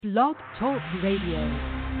Blog Talk Radio.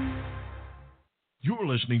 You're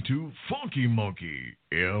listening to Funky Monkey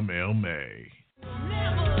MMA.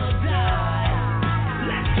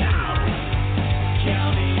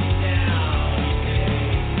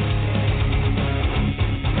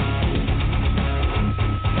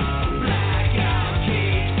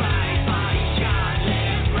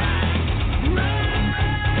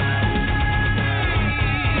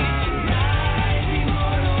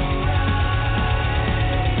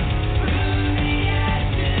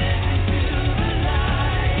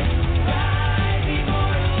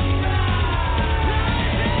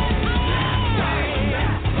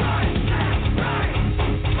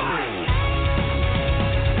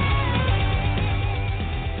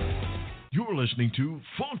 Listening to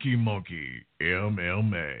Funky Monkey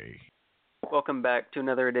MMA. Welcome back to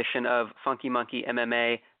another edition of Funky Monkey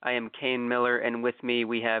MMA. I am Kane Miller, and with me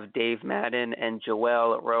we have Dave Madden and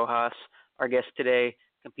Joel Rojas. Our guest today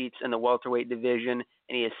competes in the welterweight division,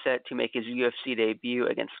 and he is set to make his UFC debut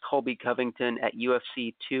against Colby Covington at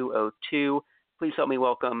UFC 202. Please help me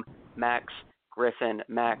welcome Max Griffin.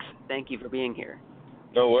 Max, thank you for being here.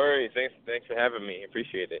 No worries. Thanks for having me.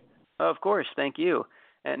 Appreciate it. Of course. Thank you.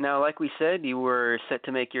 And now, like we said, you were set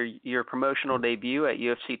to make your promotional debut at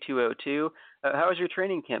UFC 202. How has your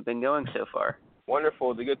training camp been going so far?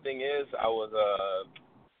 Wonderful. The good thing is I was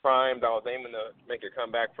primed. I was aiming to make a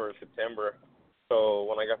comeback for September. So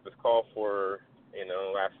when I got this call for,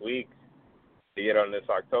 last week to get on this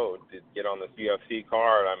October, to get on this UFC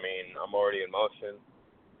card, I mean, I'm already in motion,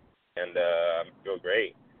 and I feel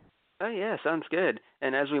great. Oh, yeah, sounds good.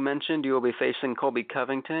 And as we mentioned, you will be facing Colby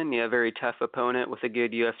Covington, a very tough opponent with a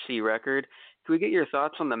good UFC record. Can we get your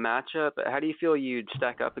thoughts on the matchup? How do you feel you'd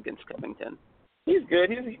stack up against Covington? He's good.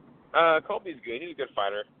 Colby's good. He's a good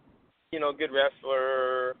fighter. Good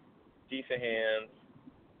wrestler, decent hands,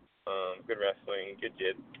 good wrestling, good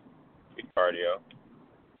jit, good cardio.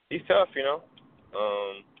 He's tough,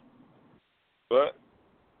 but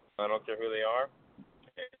I don't care who they are.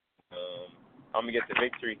 I'm going to get the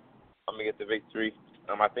victory.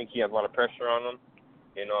 I think he has a lot of pressure on him.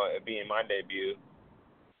 It being my debut,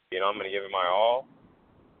 I'm going to give it my all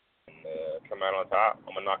and come out on top.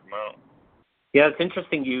 I'm going to knock him out. Yeah, it's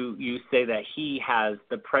interesting you say that he has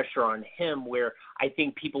the pressure on him, where I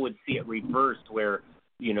think people would see it reversed, where,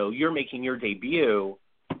 you're making your debut,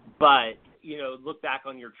 but, look back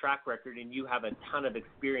on your track record and you have a ton of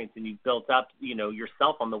experience and you've built up,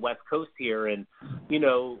 yourself on the West Coast here, and,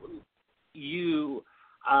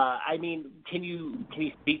 can you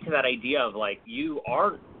speak to that idea of, like,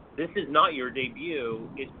 this is not your debut,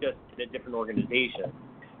 it's just in a different organization?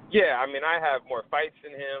 Yeah, I have more fights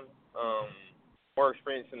than him, more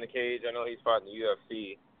experience in the cage. I know he's fought in the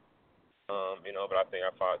UFC, but I think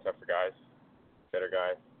I fought tougher guys, better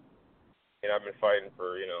guys. I've been fighting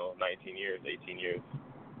for, 19 years, 18 years.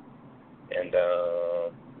 And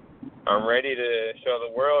I'm ready to show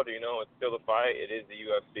the world, it's still a fight. It is the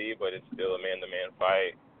UFC, but it's still a man-to-man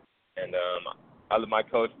fight. And my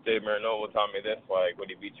coach, Dave Marinola, taught me this, like, would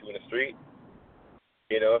he beat you in the street?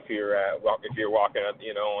 If you're walking,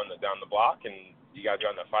 down the block and you guys are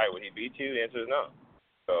on the fight, would he beat you? The answer is no.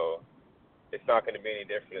 So it's not going to be any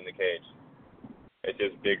different in the cage. It's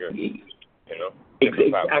just bigger,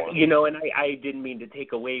 Exactly. And I didn't mean to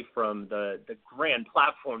take away from the grand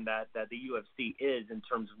platform that the UFC is in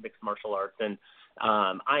terms of mixed martial arts. And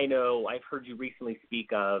I know I've heard you recently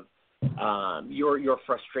speak of your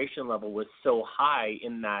frustration level was so high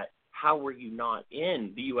in that, how were you not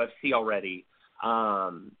in the UFC already?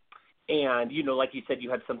 And, like you said, you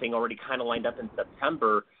had something already kind of lined up in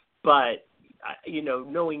September. But,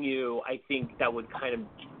 knowing you, I think that would kind of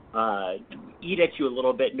eat at you a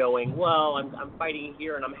little bit, knowing, well, I'm fighting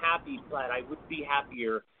here and I'm happy, but I would be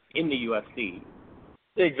happier in the UFC.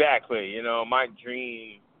 Exactly. My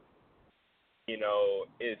dream,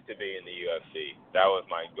 is to be in the UFC. That was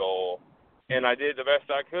my goal. And I did the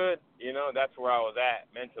best I could. That's where I was at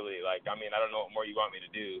mentally. Like, I don't know what more you want me to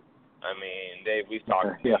do. Dave, we've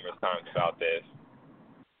talked numerous times about this.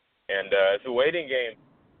 And it's a waiting game,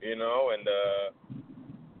 and, I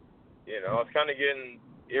was kind of getting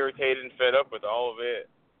irritated and fed up with all of it.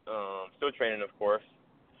 Still training, of course.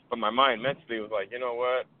 But my mind mentally was like, you know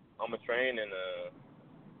what? I'm going to train and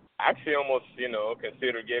actually almost,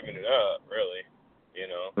 consider giving it up, really.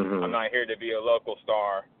 Mm-hmm. I'm not here to be a local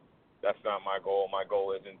star. That's not my goal. My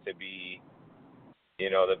goal isn't to be,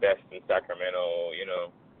 the best in Sacramento.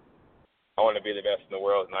 I want to be the best in the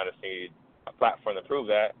world, and I just need a platform to prove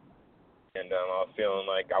that. And I was feeling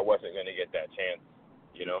like I wasn't going to get that chance,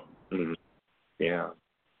 Mm-hmm. Yeah.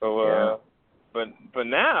 So, but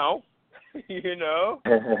now,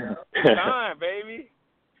 it's time, baby.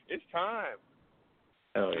 It's time.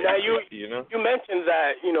 Oh, yeah. Now you mentioned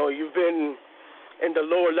that you've been in the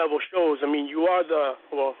lower level shows. I mean, you are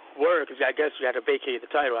because I guess you had to vacate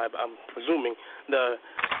the title. I'm presuming the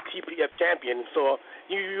TPF champion. So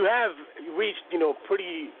you have reached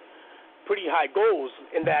pretty high goals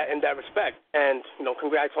in that respect, and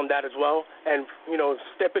congrats on that as well. And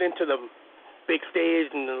stepping into the big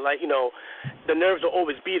stage and the nerves will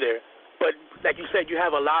always be there. But like you said, you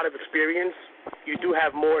have a lot of experience. You do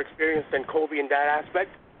have more experience than Kobe in that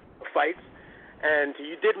aspect of fights. And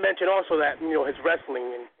you did mention also that his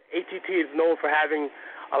wrestling, and ATT is known for having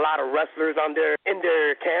a lot of wrestlers in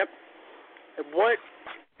their camp. What,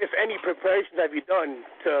 if any, preparations have you done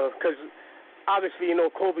because obviously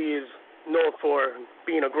Kobe is known for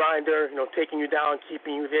being a grinder, taking you down,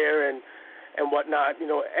 keeping you there, and whatnot.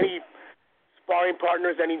 Any sparring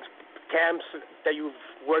partners, any camps that you've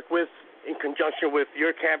worked with in conjunction with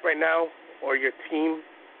your camp right now or your team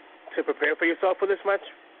to prepare for yourself for this match?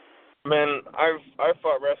 Man, I've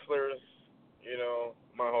fought wrestlers,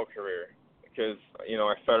 my whole career because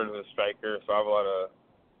I started as a striker, so I have a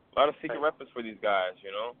lot of secret weapons for these guys,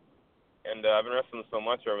 And I've been wrestling so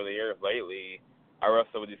much over the years lately. I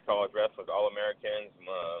wrestle with these college wrestlers, All-Americans.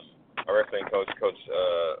 My wrestling coach, Coach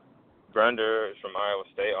Grunder, is from Iowa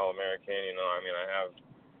State, All-American.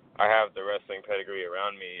 I have the wrestling pedigree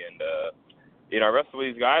around me, and I wrestle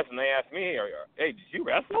with these guys, and they ask me, "Hey, did you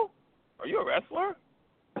wrestle? Are you a wrestler?"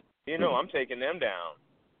 I'm taking them down,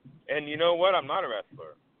 and you know what? I'm not a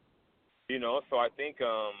wrestler. So I think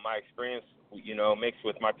my experience, mixed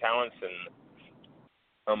with my talents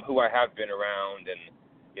and who I have been around, and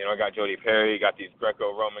I got Jody Perry, got these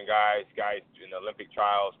Greco-Roman guys in the Olympic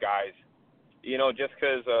trials, guys. Just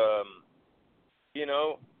because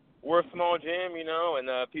we're a small gym,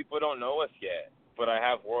 and people don't know us yet. But I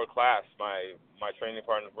have world class. My training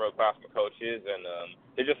partners, world class, my coaches, and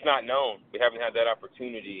they're just not known. We haven't had that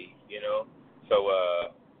opportunity, So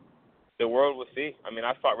the world will see. I mean,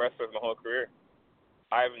 I fought wrestlers my whole career.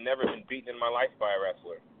 I've never been beaten in my life by a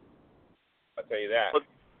wrestler. I'll tell you that. Well,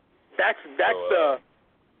 that's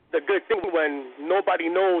the good thing when nobody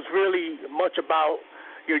knows really much about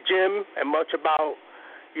your gym and much about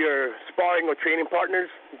your sparring or training partners.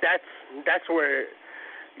 That's where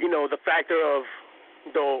the factor of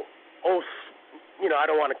the I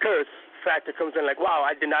don't want to curse factor comes in. Like, wow,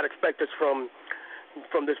 I did not expect this from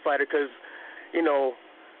this fighter because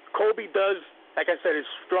Kobe does, like I said, his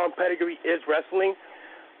strong pedigree is wrestling.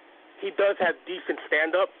 He does have decent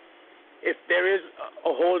stand up. If there is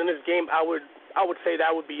a hole in his game, I would say that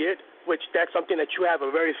would be it. Which that's something that you have a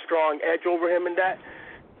very strong edge over him in that.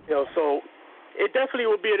 So it definitely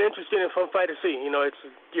would be an interesting and fun fight to see.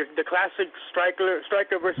 It's the classic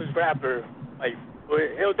striker versus grappler. Like,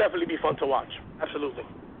 it'll definitely be fun to watch. Absolutely.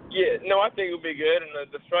 Yeah, no, I think it would be good. And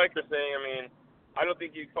the striker thing, I mean, I don't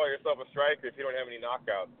think you call yourself a striker if you don't have any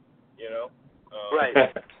knockouts. Right.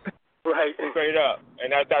 Right. Straight up, and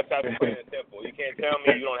that's plain and simple. You can't tell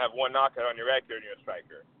me you don't have one knockout on your record and you're a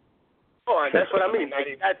striker. Oh, that's what I mean.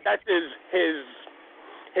 That's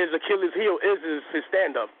his Achilles heel is his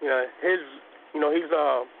stand up. He's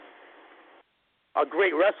a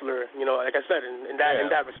great wrestler. Like I said, in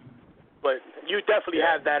that respect. But you definitely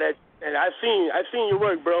have that edge, and I've seen your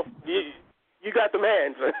work, bro. You got them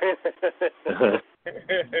hands.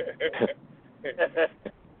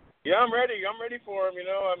 Yeah, I'm ready. I'm ready for him.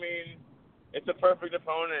 I mean, it's a perfect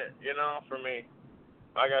opponent. For me.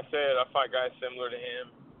 Like I said, I fight guys similar to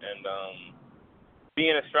him. And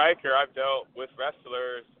being a striker, I've dealt with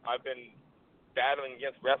wrestlers. I've been battling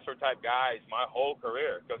against wrestler-type guys my whole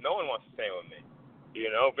career because no one wants to stand with me.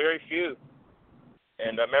 Very few.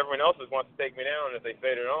 And everyone else wants to take me down. If they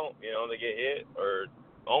say they don't, they get hit or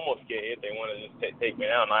almost get hit. They want to just take me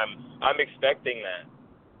down. I'm expecting that.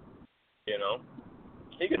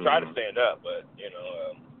 He could try to stand up, but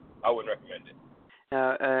I wouldn't recommend it.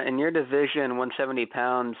 Now, in your division, 170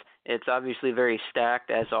 pounds, it's obviously very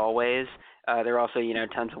stacked as always. There are also,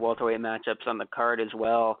 tons of welterweight matchups on the card as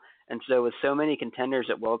well. And so with so many contenders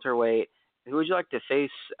at welterweight, who would you like to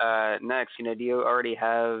face next? Do you already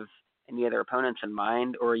have any other opponents in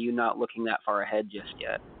mind, or are you not looking that far ahead just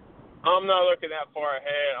yet? I'm not looking that far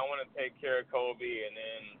ahead. I want to take care of Kobe, and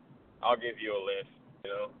then I'll give you a list,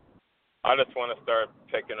 I just want to start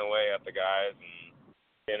picking away at the guys,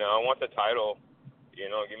 and, I want the title.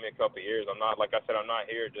 Give me a couple of years. I'm not, like I said, I'm not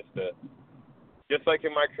here just like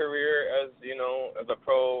in my career as a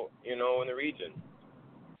pro, in the region.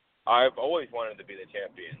 I've always wanted to be the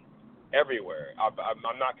champion everywhere.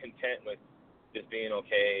 I'm not content with just being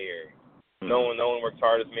okay or no one works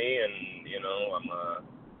hard as me, and I'm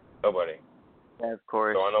nobody. Yeah, of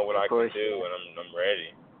course. So I know what I can do, and I'm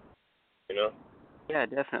ready. You know? Yeah,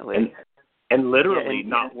 definitely. And literally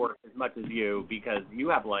not work as much as you, because you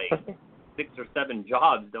have like 6 or 7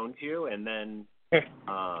 jobs, don't you? And then 3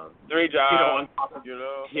 jobs. You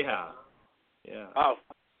know? Yeah. Oh,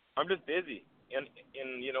 I'm just busy, and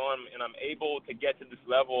you know, I'm able to get to this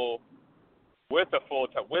level with a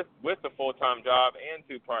full-time job and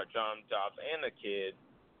 2 part-time jobs and a kid.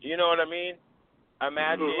 You know what I mean?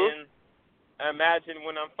 Imagine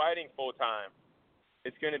when I'm fighting full-time.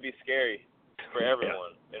 It's going to be scary for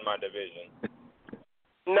everyone in my division.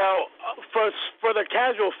 Now, for the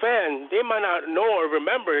casual fan, they might not know or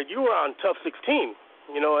remember you were on Tough 16,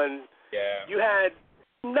 you know, and you had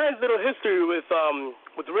nice little history with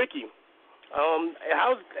Ricky.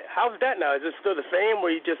 How's that now? Is it still the same, or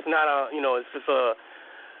you just not it's just a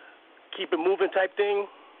keep it moving type thing?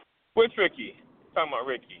 Which Ricky? Talking about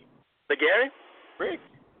Ricky? The Gary? Rick.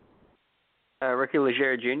 Ricky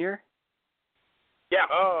Leger Jr.? Yeah.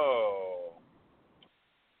 Oh.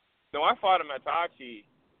 No, I fought him at Tachi,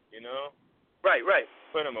 you know? Right.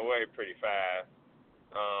 Put him away pretty fast.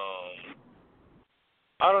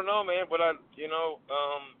 I don't know, man, but I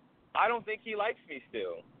don't think he likes me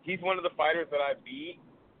still. He's one of the fighters that I beat.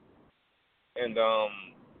 And,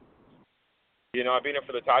 you know, I beat him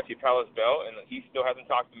for the Tachi Palace belt, and he still hasn't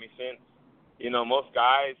talked to me since. You know, most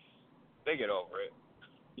guys, they get over it,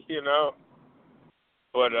 you know?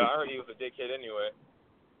 But I heard he was a dickhead anyway.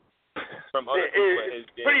 From other people at his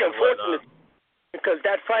game. Pretty unfortunate, because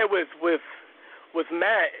that fight with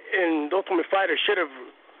Matt in the Ultimate Fighter should have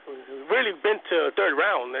really been to 3rd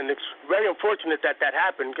round, and it's very unfortunate that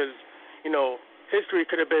happened, because, you know, history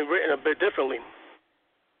could have been written a bit differently.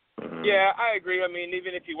 Yeah, I agree. I mean,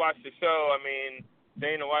 even if you watch the show, I mean,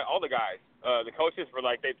 Dana White, all the guys, the coaches were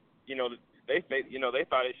like, they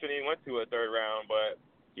thought it shouldn't even went to a 3rd round, but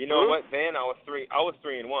you know what? Then I was 3-1,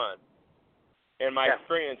 and my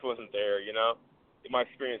experience wasn't there. You know, my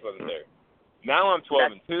experience wasn't there. Now I'm 12-2.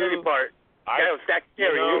 That's the scary part. That's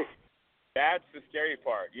scary. You know, that's the scary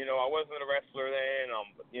part. You know, I wasn't a wrestler then.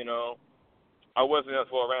 You know, I wasn't as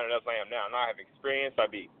well rounded as I am now. Now I have experience. I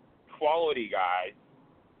beat quality guys.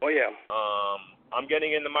 Oh yeah. I'm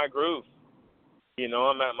getting into my groove. You know,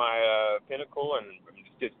 I'm at my pinnacle, and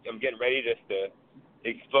I'm getting ready just to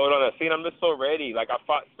explode on that scene. I'm just so ready. Like, I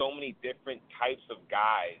fought so many different types of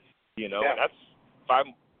guys. You know, I'm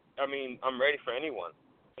ready for anyone.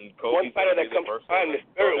 And one fighter that comes to mind is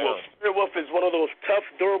Spirit Wolf. Spirit Wolf is one of those tough,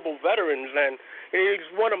 durable veterans, and he's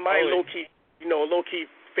one of my low-key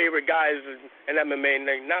favorite guys in MMA. And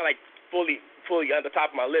not like fully at the top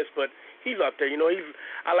of my list, but he's up there. You know,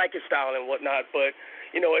 I like his style and whatnot. But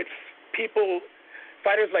you know, it's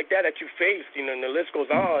fighters like that you faced. You know, and the list goes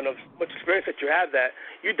on of much experience that you have. That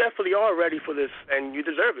you definitely are ready for this, and you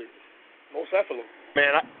deserve it. Most definitely.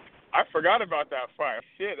 Man, I forgot about that fight.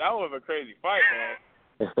 Shit, that was a crazy fight, man.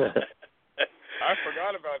 I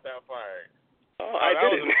forgot about that fight. Oh, that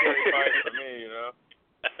didn't. was a scary fight for me, you know.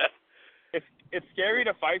 It's scary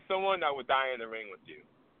to fight someone that would die in the ring with you.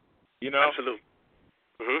 You know? Absolutely.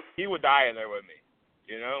 He would die in there with me.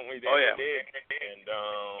 You know? We did. And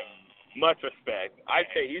much respect. I'd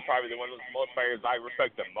say he's probably one of the most fighters I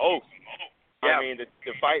respect the most. Yeah. I mean, to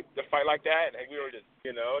fight like that, and we were just,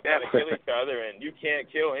 you know, trying to kill each other, and you can't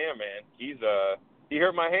kill him, man. He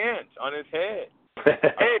hurt my hands on his head. Hey,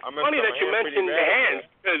 it's funny that you mentioned the hands,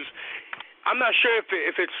 because I'm not sure if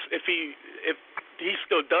he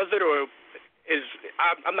still does it, or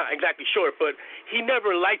I'm not exactly sure, but he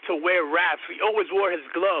never liked to wear wraps. He always wore his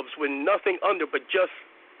gloves with nothing under but just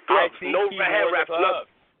gloves, no hand wraps,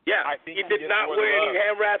 nothing. Yeah, he did not wear any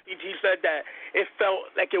hand wraps. He said that it felt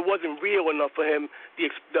like it wasn't real enough for him.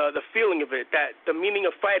 The feeling of it, that the meaning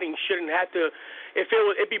of fighting shouldn't have to.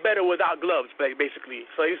 It'd be better without gloves, basically.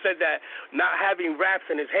 So he said that not having wraps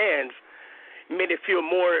in his hands made it feel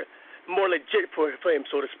more legit for him,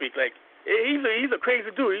 so to speak. Like he's a crazy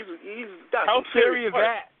dude. He's How scary is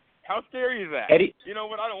that? How scary is that? Eddie, you know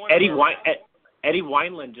what? I don't want Eddie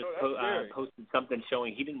Wineland just posted something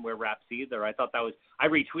showing he didn't wear wraps either. I thought I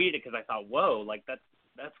retweeted it because I thought, whoa, like that's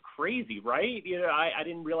crazy, right? You know, I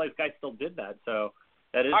didn't realize guys still did that. So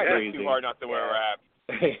that is crazy. I too hard not to wear wraps.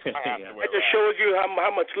 It just shows you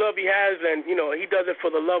how much love he has, and you know he does it for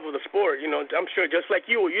the love of the sport. You know, I'm sure just like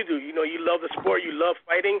you do. You know, you love the sport, you love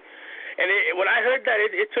fighting, and when I heard that,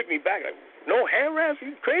 it took me back. Like, no hand wraps,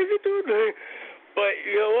 you crazy dude. But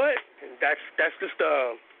you know what? That's just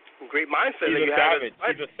a great mindset. He's a savage.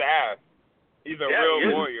 He's a sav. He's a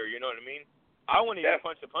real warrior. You know what I mean? I wouldn't even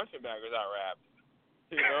punch a punching bag without wraps.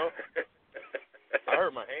 You know, I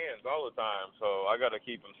hurt my hands all the time, so I got to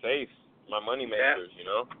keep them safe. My money makers, you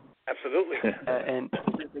know. Absolutely. And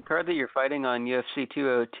the card that you're fighting on, UFC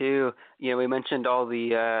 202, we mentioned all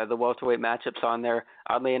the welterweight matchups on there.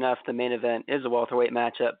 Oddly enough, the main event is a welterweight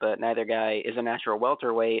matchup, but neither guy is a natural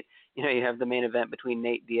welterweight. You have the main event between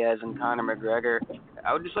Nate Diaz and Conor McGregor.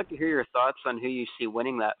 I would just like to hear your thoughts on who you see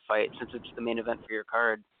winning that fight, since it's the main event for your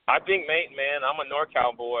card. I think Nate, man, I'm a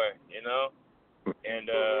NorCal boy, and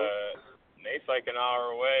Nate's like an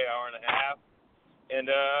hour away, hour and a half. And,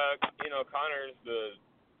 Conor's the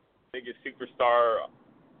biggest superstar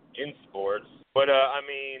in sports. But,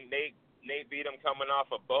 Nate beat him coming off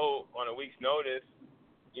a boat on a week's notice,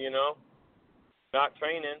 not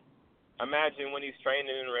training. Imagine when he's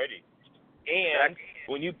training and ready. And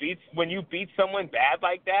when you beat someone bad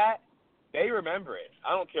like that, they remember it.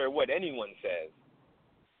 I don't care what anyone says.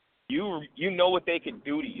 You know what they can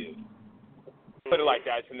do to you. Put it like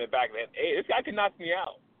that, it's in the back of the head. Hey, this guy can knock me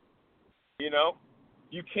out.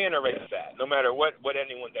 You can't erase that. No matter what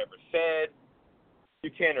anyone's ever said,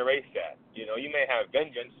 you can't erase that. You may have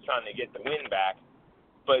vengeance trying to get the win back,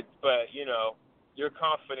 but your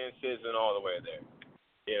confidence isn't all the way there.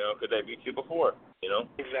 Because they beat you before.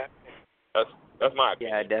 Exactly. That's my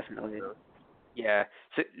opinion. Yeah, definitely. Yeah.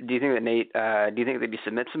 So, do you think that Nate? Do you think that he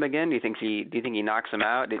submits him again? Do you think he knocks him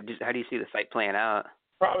out? How do you see the fight playing out?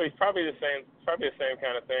 Probably the same. Probably the same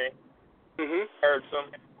kind of thing. Heard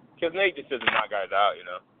some. Because Nate just doesn't knock guys out,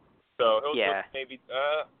 So he'll maybe.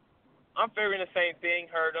 I'm figuring the same thing.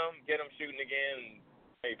 Hurt him, get him shooting again, and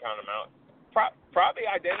maybe pound him out. Probably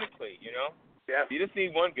identically, Yeah. You just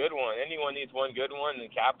need one good one. Anyone needs one good one and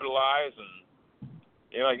capitalize.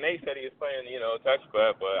 And like Nate said, he was playing, touch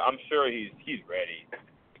butt, but I'm sure he's ready.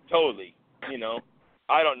 Totally.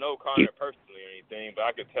 I don't know Conor personally or anything, but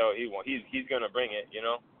I could tell he's gonna bring it.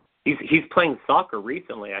 He's playing soccer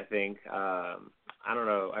recently, I think. I don't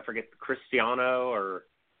know. I forget Cristiano or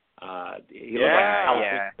he looked like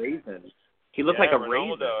a raisin. He looked like a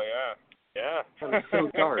Ronaldo, raisin. Yeah. That was so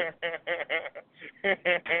dark.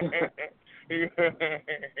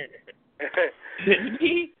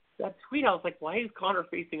 That tweet, I was like, why is Conor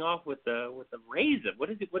facing off with the raisin?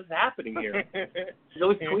 What is happening here? He's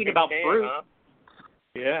always tweeting about fruit. Huh?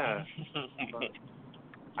 Yeah.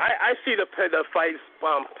 I see the fights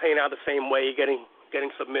playing out the same way, getting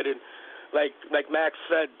submitted. Like Max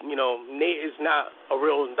said, Nate is not a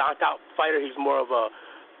real knockout fighter. He's more of a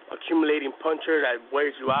accumulating puncher that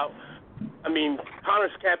wears you out.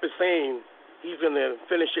 Conor's camp is saying he's going to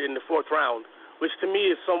finish it in the 4th round, which to me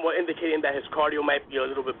is somewhat indicating that his cardio might be a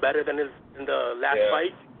little bit better than in the last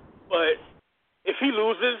fight. But if he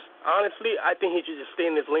loses, honestly, I think he should just stay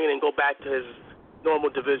in his lane and go back to his normal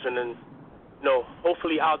division. And,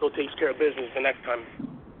 hopefully Aldo takes care of business the next time.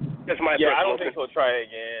 That's my personal I don't think he'll try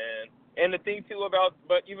again. And the thing, too,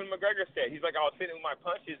 but even McGregor said, he's like, I was hitting with my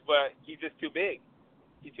punches, but he's just too big.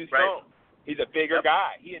 He's too strong. Right. He's a bigger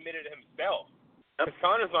guy. He admitted it himself. Because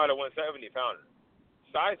Conor's not a 170-pounder.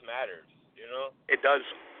 Size matters, It does.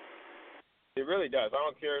 It really does. I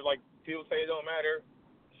don't care. Like, people say it don't matter.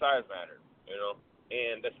 Size matters,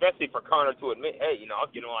 And especially for Conor to admit, hey,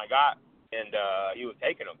 I'll get him what I got. And he was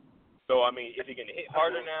taking him. So, is he going to hit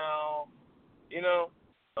harder now?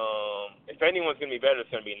 If anyone's going to be better,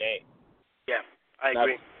 it's going to be Nate. Yeah, I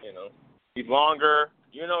agree. He's longer.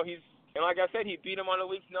 And like I said, he beat him on a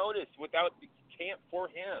week's notice without the camp for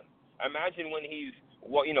him. Imagine when he's,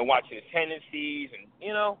 watching his tendencies and,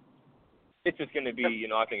 it's just going to be,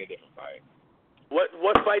 I think a different fight. What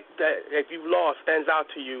fight that if you've lost stands out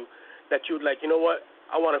to you that you'd like,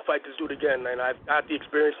 I want to fight this dude again, and I've got the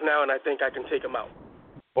experience now, and I think I can take him out?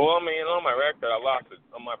 Well, on my record,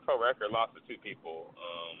 on my pro record, I lost to 2 people.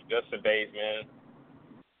 Justin Baseman,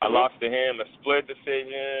 I lost to him a split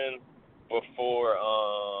decision before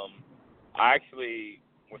I actually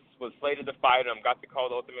was slated to fight him, got to call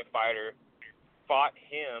the Ultimate Fighter, fought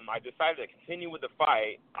him. I decided to continue with the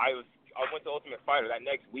fight. I went to Ultimate Fighter that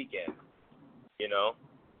next weekend,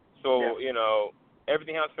 So,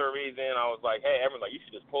 everything happens for a reason. I was like, hey, everyone's like, you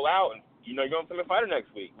should just pull out and, you're going to Ultimate Fighter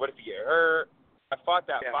next week. What if you get hurt? I fought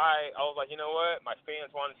that fight. I was like, you know what? My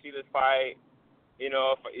fans want to see this fight.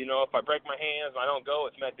 If I break my hands and I don't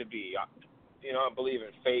go, it's meant to be. I believe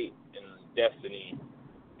in fate and destiny,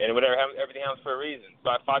 and whatever. Everything happens for a reason.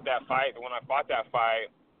 So I fought that fight. But when I fought that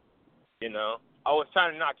fight, I was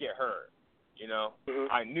trying to not get hurt.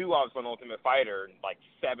 I knew I was on Ultimate Fighter in like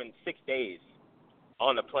 6 days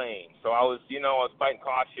on the plane. So I was, I was fighting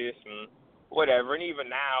cautious and whatever. And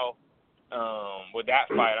even now, with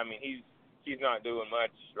that fight, he's not doing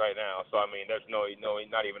much right now. So there's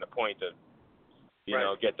not even a point to,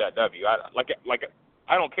 get that W.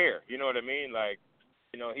 I don't care. You know what I mean? Like,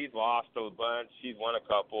 he's lost a bunch. He's won a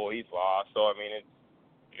couple. He's lost. So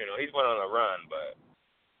You know, he's went on a run, but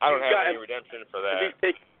I don't have any redemption for that.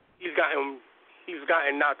 He's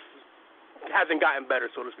hasn't gotten better,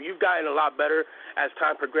 so to speak. You've gotten a lot better as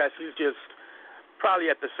time progressed. He's just probably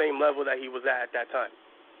at the same level that he was at that time.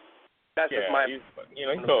 That's just my. He's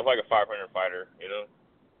still like a 500 fighter, you know.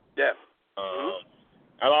 Yeah.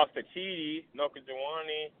 I lost to Chidi,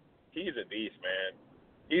 Nokajawani. He's a beast, man.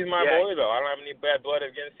 He's my boy, though. I don't have any bad blood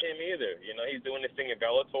against him either. You know, he's doing this thing at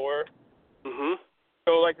Bellator.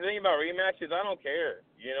 So, like, the thing about rematches, I don't care.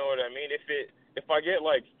 You know what I mean? If I get,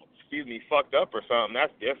 like, fucked up or something,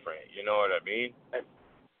 that's different. You know what I mean?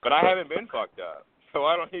 But I haven't been fucked up, so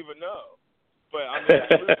I don't even know. But,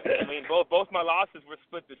 I mean, both my losses were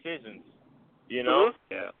split decisions, you know?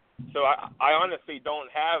 Yeah. So I honestly don't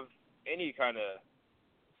have any kind of,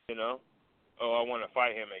 you know, I want to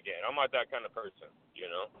fight him again. I'm not that kind of person, you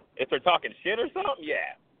know? If they're talking shit or something,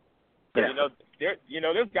 yeah. You know,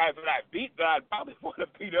 there's guys that I beat that I'd probably want to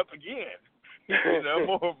beat up again. You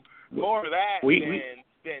know, more of that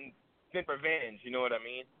than revenge. You know what I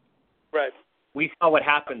mean? Right. We saw what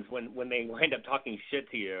happens when they wind up talking shit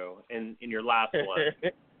to you in your last one.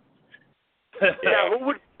 Yeah, who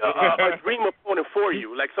would a dream opponent for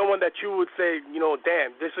you? Like someone that you would say, you know,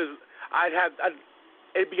 damn,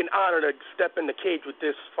 it'd be an honor to step in the cage with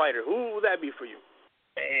this fighter. Who would that be for you?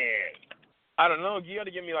 Man, I don't know. You got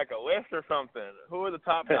to give me like a list or something. Who are the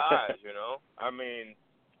top guys? You know, I mean.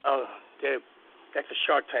 Oh, dude, that's a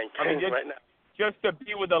Shark Tank right now. Just to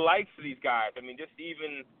be with the likes of these guys. I mean, just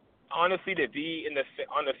even honestly to be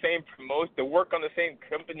on the same promotion, to work on the same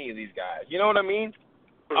company as these guys. You know what I mean?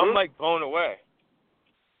 I'm like blown away,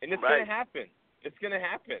 and it's gonna happen. It's gonna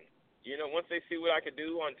happen. You know, once they see what I could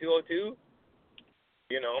do on 202,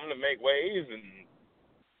 you know, I'm gonna make waves, and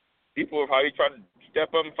people will probably try to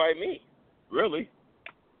step up and fight me. Really.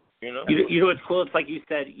 You know what's cool? It's like you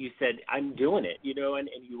said I'm doing it, you know, and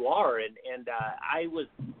you are, and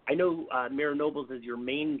I know Mira Nobles is your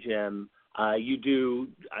main gym. You do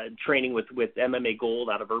training with MMA Gold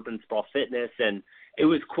out of Urban Sprawl Fitness, and it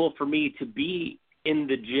was cool for me to be in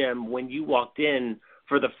the gym when you walked in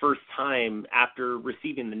for the first time after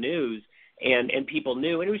receiving the news, and people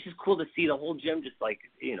knew, and it was just cool to see the whole gym just like,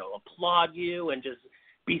 you know, applaud you and just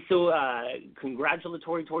be so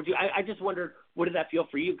congratulatory towards you. I just wondered, what did that feel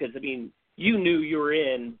for you? Because, I mean, you knew you were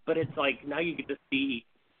in, but it's like now you get to see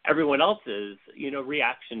everyone else's, you know,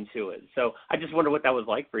 reaction to it. So I just wonder what that was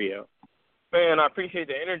like for you. Man, I appreciate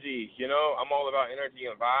the energy. You know, I'm all about energy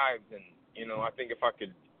and vibes. And, you know, I think if I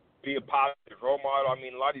could be a positive role model, I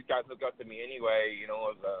mean, a lot of these guys look up to me anyway, you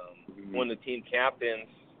know, as one of the team captains.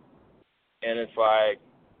 And it's like,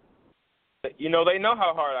 you know, they know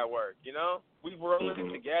how hard I work, you know? We were rolling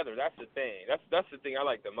it together. That's the thing. That's the thing I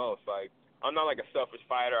like the most. Like, I'm not like a selfish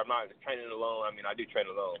fighter. I'm not training alone. I mean, I do train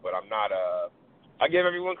alone, but I'm not I give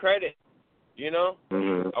everyone credit, you know?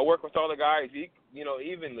 I work with all the guys, you know,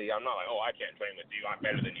 evenly. I'm not like, oh, I can't train with you. I'm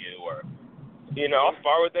better than you. Or, you know, I'll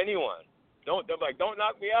spar with anyone. Don't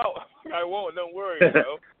knock me out. I won't. Don't worry, you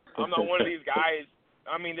know? I'm not one of these guys.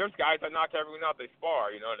 I mean, there's guys that knock everyone out they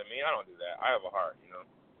spar, you know what I mean? I don't do that. I have a heart, you know?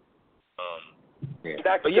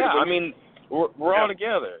 But, yeah, I mean, we're all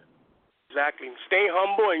together. Exactly. Stay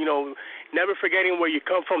humble and, you know, never forgetting where you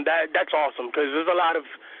come from. That's awesome because there's a lot of,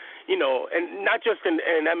 you know, and not just in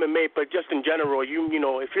MMA, but just in general. You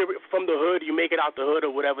know, if you're from the hood, you make it out the hood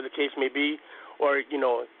or whatever the case may be, or, you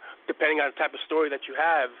know, depending on the type of story that you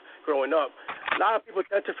have growing up. A lot of people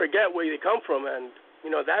tend to forget where they come from, and,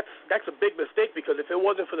 you know, that's a big mistake because if it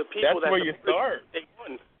wasn't for the people that's where you start. Day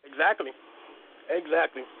one. Exactly.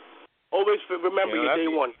 Always remember your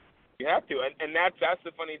day one. You have to, and that's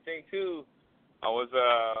the funny thing too. I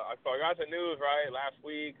got the news right last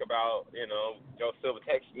week about, you know, Joe Silva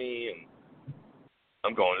texted me and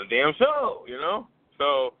I'm going to the damn show, you know.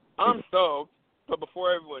 So I'm stoked. But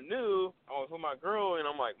before everyone knew, I was with my girl and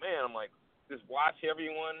I'm like, just watch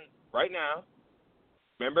everyone right now.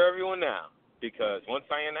 Remember everyone now, because once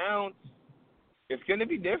I announce, it's going to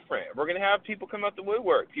be different. We're going to have people come out the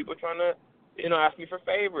woodwork. People trying to, you know, ask me for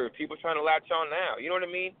favors. People trying to latch on now. You know what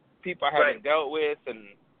I mean? People I haven't dealt with, and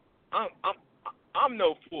I'm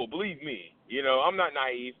no fool, believe me. You know, I'm not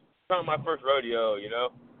naive. It's not my first rodeo, you know.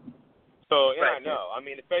 So, and I know. I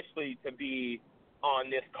mean, especially to be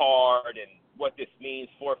on this card and what this means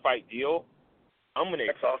for a fight deal, I'm gonna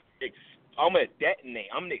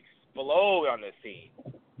detonate. I'm gonna explode on this scene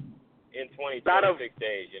in 26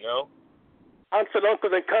 days. You know. Aunts and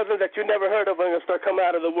uncles and cousins that you never heard of are gonna start coming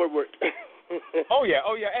out of the woodwork. Oh yeah.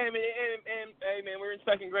 Hey man, we're in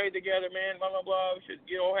second grade together, man. Blah blah blah. We should,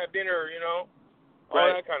 you know, have dinner, you know, all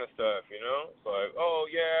that kind of stuff, you know. It's like,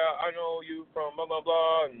 oh yeah, I know you from blah blah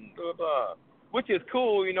blah and blah blah. which is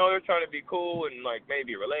cool. You know, they're trying to be cool and like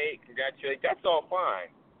maybe relate, congratulate. That's all fine.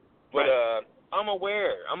 But I'm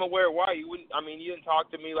aware. I'm aware why you wouldn't. I mean, you didn't talk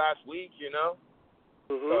to me last week. You know,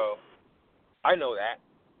 so I know that.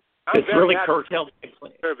 It's really curtailed my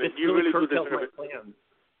plans. You really curtailed my plans.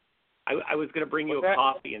 I was going to bring you a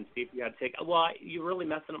coffee and see if you had to take. Well, you're really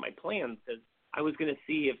messing up my plans because I was going to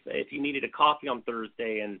see if you needed a coffee on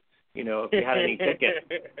Thursday and if you had any tickets.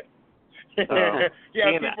 Yeah,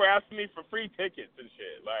 people are asking me for free tickets and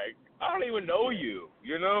shit. Like, I don't even know you.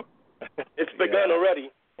 You know? It's begun already.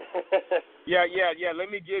 Yeah. Let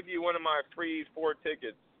me give you one of my free 4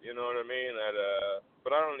 tickets. You know what I mean?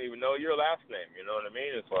 But I don't even know your last name. You know what I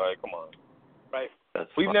mean? It's like, come on. Right.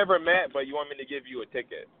 We've never met, but you want me to give you a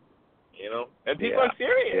ticket. You know? And people are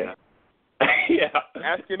serious. Yeah.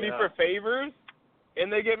 Asking me for favors,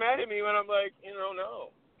 and they get mad at me when I'm like, no.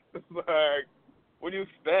 Like, what do you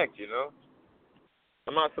expect, you know?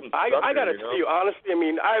 I'm not some sucker, I got to tell you, honestly, I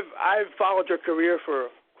mean, I've followed your career for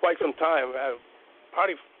quite some time. I've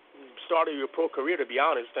probably started your pro career, to be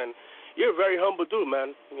honest, and you're a very humble dude,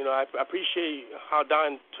 man. You know, I appreciate how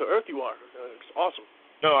down to earth you are. It's awesome.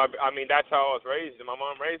 No, I mean, that's how I was raised, and my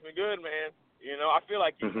mom raised me good, man. You know, I feel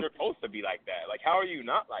like you're supposed to be like that. Like, how are you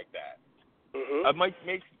not like that? I might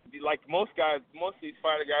make, like, most of these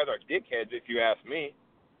fighter guys are dickheads, if you ask me.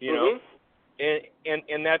 You know,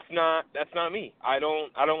 and that's not me. I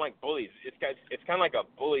don't like bullies. It's kind of like a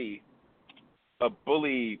bully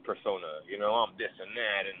persona. You know, I'm this and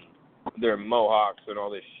that, and they're Mohawks and all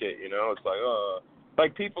this shit. You know, it's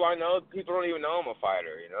like people I know, people don't even know I'm a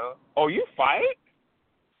fighter. You know, oh, you fight?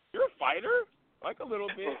 You're a fighter? Like a little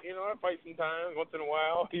bit. You know, I fight sometimes, once in a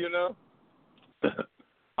while. You know,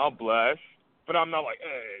 I'll blush, but I'm not like,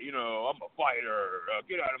 hey, you know, I'm a fighter.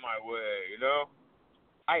 Get out of my way. You know.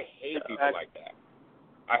 I hate people like that.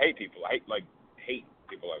 I hate people. I hate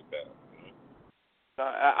people like that.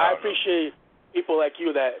 I appreciate people like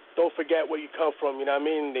you that don't forget where you come from. You know what I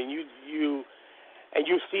mean? And you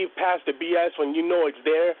see past the BS when you know it's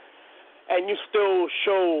there, and you still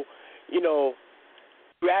show,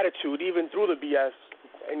 gratitude even through the BS.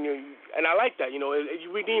 And I like that. You know,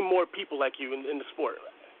 we need more people like you in the sport.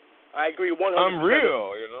 I agree 100%. I'm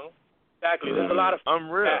real. You know. Exactly. There's a lot of I'm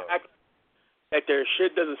real. That their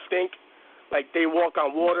shit doesn't stink, like they walk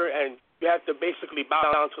on water, and you have to basically bow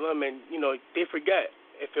down to them, and they forget.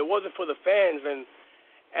 If it wasn't for the fans and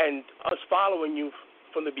us following you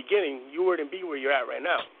from the beginning, you wouldn't be where you're at right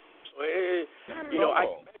now. So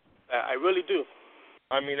I really do.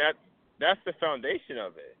 I mean that's the foundation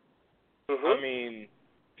of it. I mean,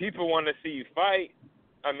 people want to see you fight.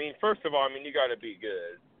 I mean, first of all, you got to be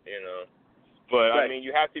good, but I mean,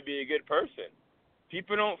 you have to be a good person.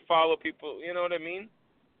 People don't follow people, you know what I mean?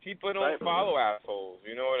 People don't follow assholes,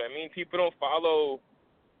 you know what I mean? People don't follow,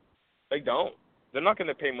 they don't. They're not going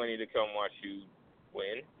to pay money to come watch you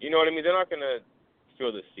win. You know what I mean? They're not going to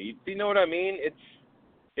fill the seats. You know what I mean? It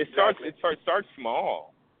starts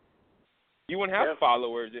small. You wouldn't have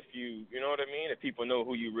followers if you know what I mean? If people know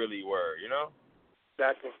who you really were, you know?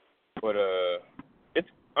 Exactly. But to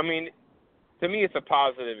me it's a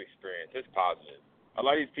positive experience. It's positive. A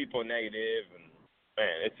lot of these people are negative and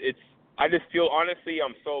man, it's. I just feel honestly,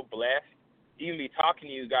 I'm so blessed, even be talking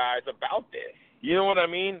to you guys about this. You know what I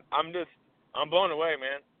mean? I'm blown away,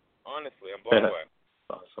 man. Honestly, I'm blown away.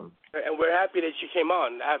 Awesome. And we're happy that you came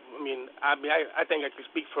on. I think I can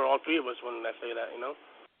speak for all three of us when I say that.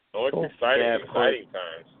 Oh, it's exciting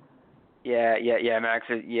times. Yeah, Max.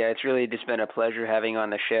 It's really just been a pleasure having you on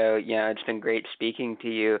the show. It's been great speaking to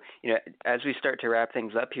you. As we start to wrap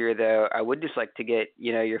things up here, though, I would just like to get,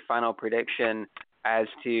 your final prediction as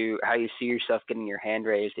to how you see yourself getting your hand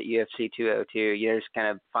raised at UFC 202. Just kind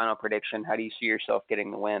of final prediction. How do you see yourself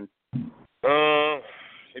getting the win? He's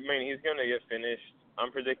going to get finished.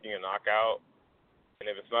 I'm predicting a knockout. And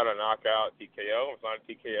if it's not a knockout, TKO. If it's not a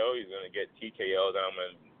TKO, he's going to get TKO, then I'm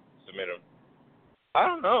going to submit him. I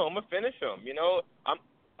don't know. I'm gonna finish him.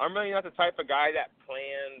 I'm really not the type of guy that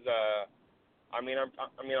plans. I'm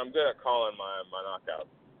good at calling my knockouts,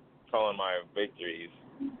 calling my victories,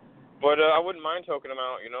 but I wouldn't mind choking him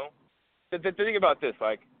out. The thing about this,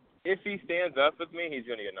 like, if he stands up with me, he's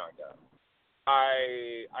gonna get knocked out.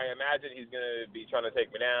 I imagine he's gonna be trying to take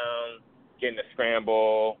me down, getting a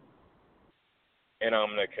scramble, and I'm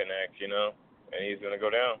gonna connect. And he's gonna go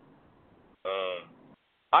down.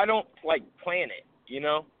 I don't plan it.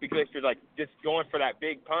 Because you're just going for that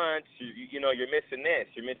big punch, you're missing this,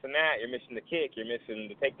 you're missing that, you're missing the kick, you're missing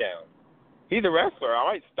the takedown. He's a wrestler.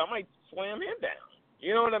 I might slam him down.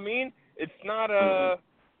 You know what I mean? It's not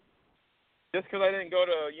just because I didn't go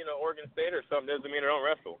to Oregon State or something doesn't mean I don't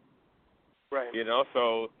wrestle. Right. You know,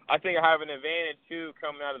 so I think I have an advantage, too,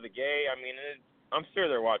 coming out of the gate. I mean, I'm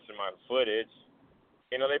sure they're watching my footage.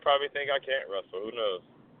 You know, they probably think I can't wrestle. Who knows?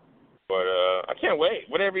 But I can't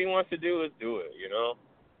wait. Whatever he wants to do, let's do it, you know?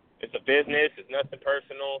 It's a business. It's nothing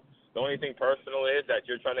personal. The only thing personal is that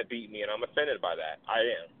you're trying to beat me, and I'm offended by that. I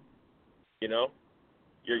am. You know?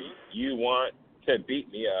 You want to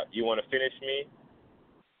beat me up. You want to finish me.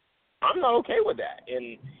 I'm not okay with that.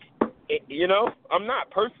 And, you know, I'm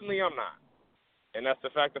not. Personally, I'm not. And that's the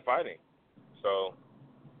fact of fighting. So,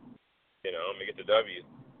 you know, I'm going to get the W.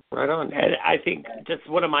 Right on. And I think just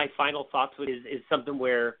one of my final thoughts is something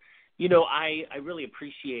where, you know, I really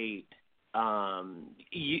appreciate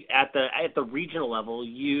you at the regional level.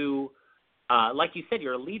 You, like you said,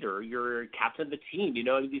 you're a leader. You're captain of the team. You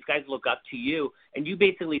know, these guys look up to you, and you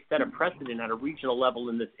basically set a precedent at a regional level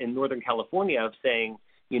in Northern California of saying,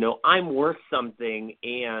 you know, I'm worth something,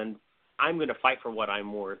 and I'm going to fight for what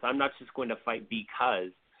I'm worth. I'm not just going to fight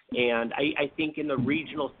because. And I think in the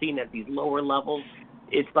regional scene at these lower levels,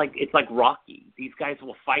 it's like Rocky. These guys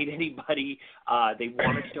will fight anybody. They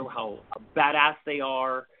want to show how badass they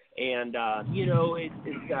are, and you know,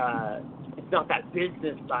 it's not that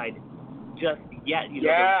business side just yet. You know,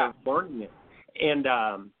 they're learning it. And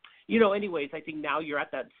you know, anyways, I think now you're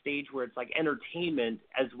at that stage where it's like entertainment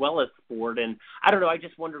as well as sport. And I don't know. I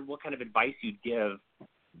just wondered what kind of advice you'd give,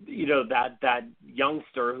 you know, that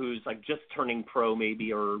youngster who's like just turning pro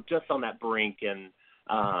maybe, or just on that brink and,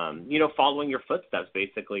 you know, following your footsteps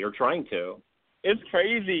basically, or trying to. It's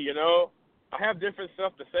crazy, you know. I have different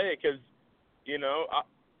stuff to say because, you know,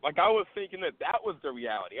 I was thinking that was the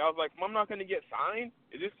reality. I was like, I'm not going to get signed?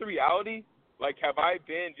 Is this the reality? Like, have I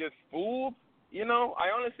been just fooled? You know,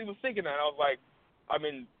 I honestly was thinking that. I was like, I've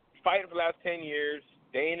been fighting for the last 10 years,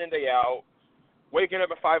 day in and day out, waking up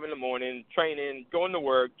at 5 in the morning, training, going to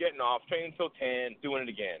work, getting off, training till 10, doing it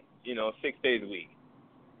again, you know, 6 days a week.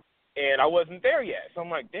 And I wasn't there yet. So I'm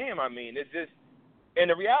like, damn, I mean, it's just – and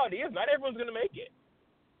the reality is not everyone's going to make it,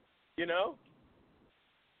 you know?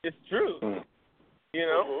 It's true. You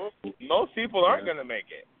know? Most people aren't going to make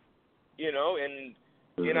it, you know? And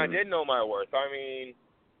I did know my worth. I mean,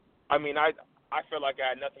 I feel like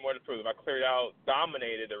I had nothing more to prove. I cleared out,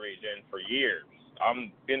 dominated the region for years. I've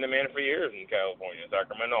been the man for years in California,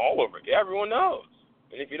 Sacramento, all over. Yeah, everyone knows.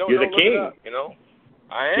 And if you don't You're know, the king. look it up, you know?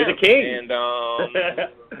 I am. You're the king. And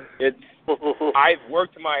I've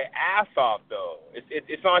worked my ass off, though.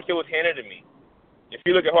 It's not like it was handed to me. If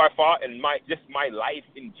you look at who I fought and my life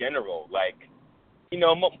in general, like, you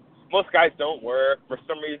know, most guys don't work for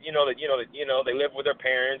some reason. You know, they live with their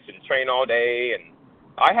parents and train all day, and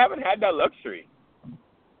I haven't had that luxury.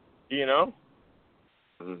 You know.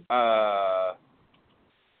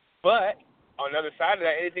 But on the other side of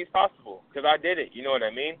that, anything's possible because I did it. You know what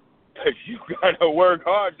I mean? Because you gotta work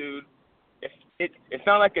hard, dude. It's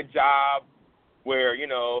not like a job where, you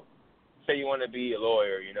know, say you want to be a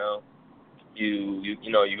lawyer. You know,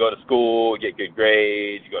 you go to school, get good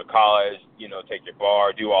grades, you go to college, you know, take your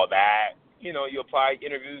bar, do all that. You know, you apply,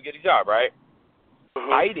 interview, get a job, right?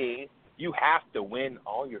 Fighting, you have to win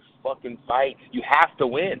all your fucking fights. You have to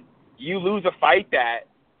win. You lose a fight that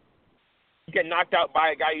you get knocked out by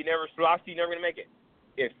a guy you never lost, you're never going to make it.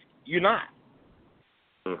 If you're not.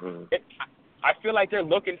 I feel like they're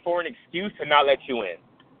looking for an excuse to not let you in.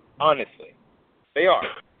 Honestly. They are.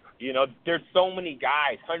 You know, there's so many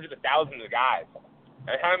guys, hundreds of thousands of guys.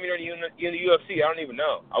 And how many are in the UFC? I don't even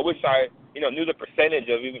know. I wish I, you know, knew the percentage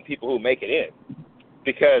of even people who make it in.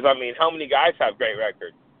 Because, I mean, how many guys have great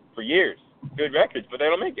records for years? Good records, but they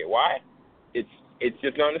don't make it. Why? It's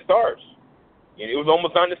just not in the stars. And it was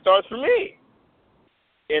almost not in the stars for me.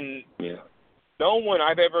 And no one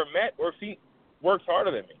I've ever met or seen works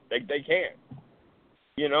harder than me. They can't.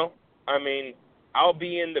 You know? I mean, I'll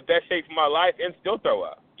be in the best shape of my life and still throw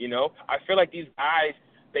up. You know? I feel like these guys,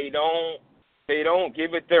 they don't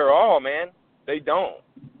give it their all, man. They don't.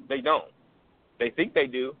 They think they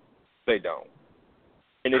do. They don't.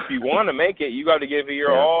 And if you want to make it, you got to give it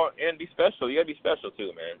your all and be special. You got to be special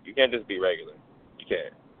too, man. You can't just be regular. You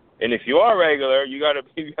can't. And if you are regular, you got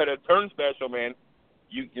to turn special, man.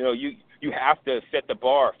 You have to set the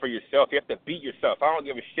bar for yourself. You have to beat yourself. I don't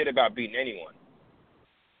give a shit about beating anyone.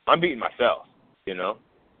 I'm beating myself, you know.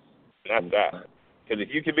 And that's that. Because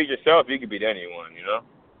if you can beat yourself, you can beat anyone, you know.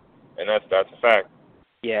 And that's a fact.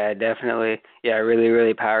 Yeah, definitely. Yeah, really,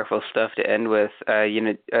 really powerful stuff to end with.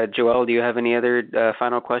 Joel, do you have any other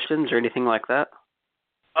final questions or anything like that?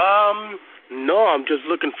 No, I'm just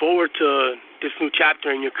looking forward to this new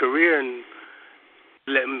chapter in your career, and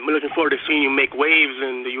I'm looking forward to seeing you make waves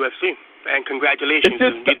in the UFC. And congratulations.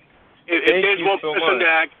 If there's one person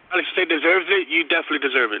that I say deserves it, you definitely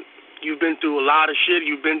deserve it. You've been through a lot of shit.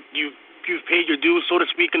 You've paid your dues, so to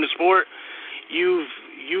speak, in the sport. You've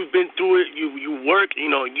been through it. You work.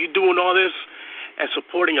 You doing all this and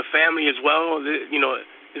supporting your family as well.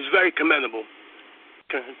 It's very commendable.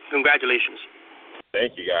 Congratulations.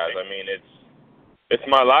 Thank you, guys. I mean, it's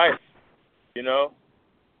my life,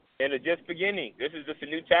 and it's just beginning. This is just a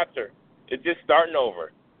new chapter. It's just starting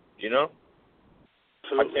over, I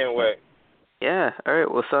can't wait. Yeah, all right,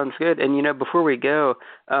 well, sounds good. And, before we go,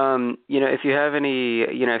 if you have any,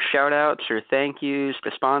 shout-outs or thank yous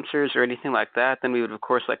to sponsors or anything like that, then we would, of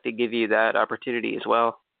course, like to give you that opportunity as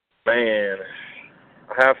well. Man,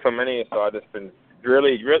 I have so many, so I've just been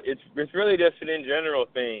really it's really just an in general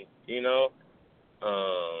thing, because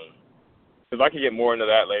I can get more into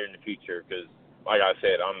that later in the future. Because, like I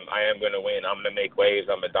said, I am going to win. I'm going to make waves.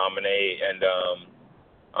 I'm going to dominate, and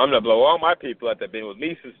I'm going to blow all my people that have been with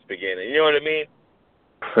me since the beginning. You know what I mean?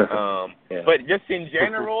 Yeah. But just in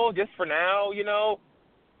general, just for now,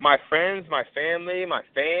 my friends, my family, my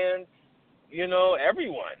fans,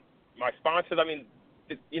 everyone, my sponsors. I mean,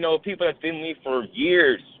 people that's been with me for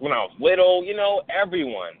years when I was little.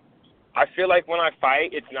 Everyone. I feel like when I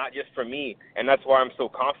fight, it's not just for me, and that's why I'm so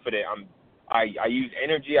confident. I use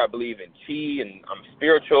energy. I believe in chi, and I'm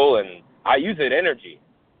spiritual, and I use it energy.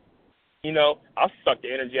 I'll suck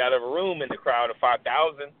the energy out of a room in the crowd of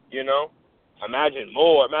 5,000. Imagine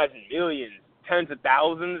more. Imagine millions, tens of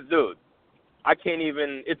thousands, dude. I can't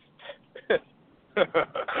even. It's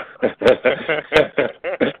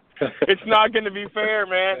it's not going to be fair,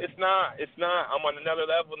 man. It's not. I'm on another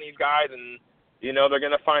level than these guys, and they're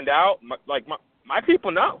going to find out. My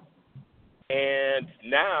people know, and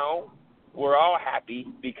now we're all happy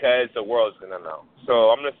because the world's going to know.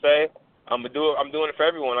 So I'm going to say I'm doing it for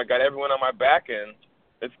everyone. I got everyone on my back, and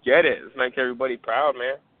let's get it. Let's make everybody proud,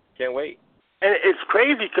 man. Can't wait. And it's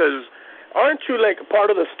crazy because aren't you like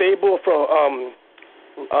part of the stable from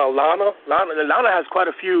Lana? Lana has quite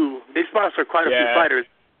a few. They sponsor quite a few fighters.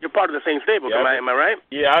 You're part of the same stable, am I right?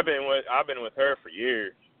 Yeah, I've been with her for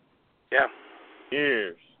years. Yeah.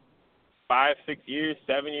 Years. 5, 6 years,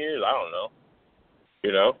 7 years, I don't know.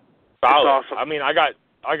 Solid. Awesome. I mean, I got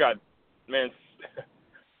man,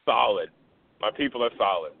 solid. My people are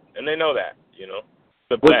solid, and they know that.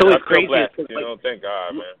 What's always crazy is, thank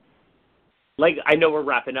God, man. Like, I know we're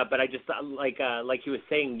wrapping up, but I just like he was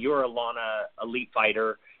saying, you're a Lana elite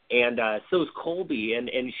fighter, and so is Colby, and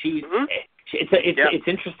she's. Mm-hmm. It's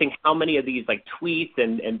interesting how many of these like tweets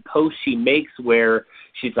and posts she makes where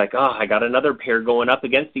she's like, oh, I got another pair going up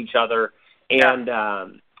against each other, and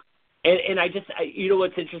I just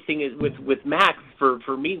what's interesting is with Max,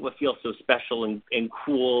 for me, what feels so special and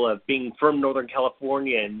cool of being from Northern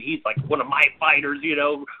California, and he's like one of my fighters,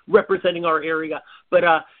 representing our area, but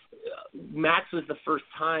Max was the first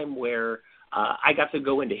time where I got to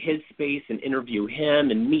go into his space and interview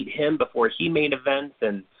him and meet him before he made events,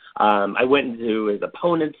 and I went into his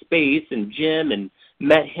opponent's space and gym and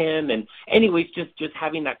met him, and anyways, just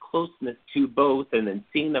having that closeness to both, and then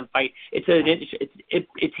seeing them fight, it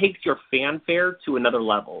takes your fanfare to another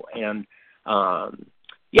level, and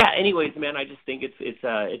anyways, man, I just think it's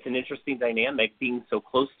an interesting dynamic being so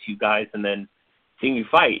close to you guys, and then seeing you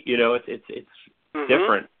fight. It's mm-hmm.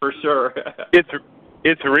 different for sure.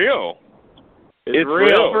 It's real. It's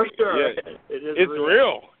real for sure. Yeah. It's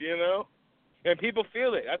real. And people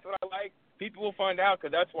feel it. That's what I like. People will find out,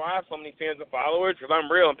 because that's why I have so many fans and followers, because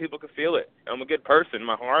I'm real and people can feel it. I'm a good person in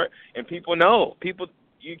my heart, and people know.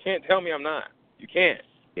 You can't tell me I'm not. You can't.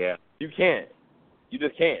 Yeah. You can't. You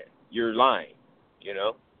just can't. You're lying,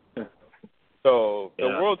 So the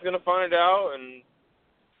world's going to find out, and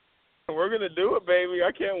we're going to do it, baby.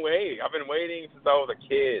 I can't wait. I've been waiting since I was a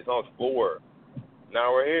kid, since I was 4.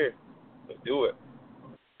 Now we're here. Let's do it.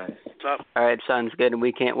 All right, sounds good, and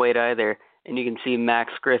we can't wait either. And you can see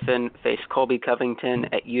Max Griffin face Colby Covington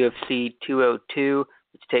at UFC 202,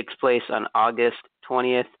 which takes place on August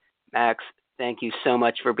 20th. Max, thank you so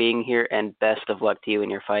much for being here, and best of luck to you in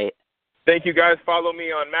your fight. Thank you, guys. Follow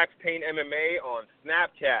me on Max Payne MMA on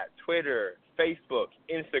Snapchat, Twitter, Facebook,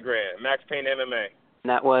 Instagram, Max Payne MMA. And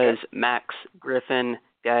that was Max Griffin.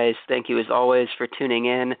 Guys, thank you as always for tuning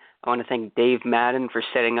in. I want to thank Dave Madden for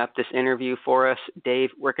setting up this interview for us. Dave,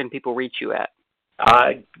 where can people reach you at?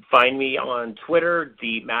 Find me on Twitter,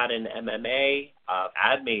 the Madden MMA.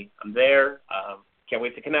 Add me. I'm there. Can't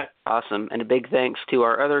wait to connect. Awesome. And a big thanks to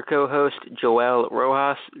our other co-host, Joel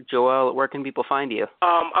Rojas. Joel, where can people find you?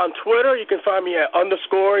 On Twitter, you can find me at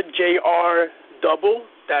 _JR double.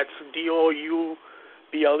 That's DOUBLE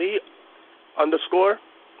 _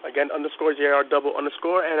 Again, _JR double _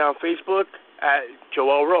 And on Facebook at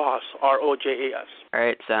Joel Rojas, ROJAS. All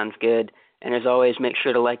right, sounds good. And as always, make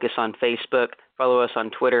sure to like us on Facebook, follow us on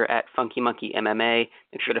Twitter at Funky Monkey MMA.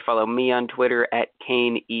 Make sure to follow me on Twitter at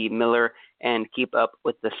Kane E. Miller, and keep up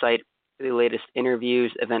with the site for the latest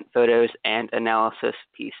interviews, event photos, and analysis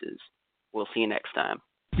pieces. We'll see you next time.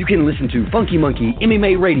 You can listen to Funky Monkey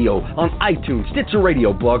MMA Radio on iTunes, Stitcher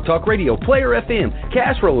Radio, Blog Talk Radio, Player FM,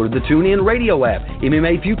 Castroller, the TuneIn Radio app,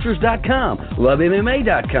 MMAFutures.com,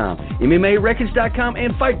 LoveMMA.com, MMARecords.com,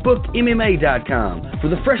 and FightBookMMA.com. For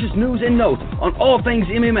the freshest news and notes on all things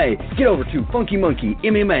MMA, get over to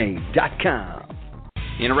FunkyMonkeyMMA.com.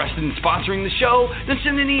 Interested in sponsoring the show? Then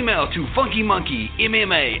send an email to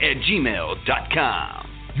FunkyMonkeyMMA@gmail.com.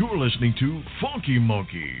 You're listening to Funky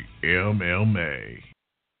Monkey MMA.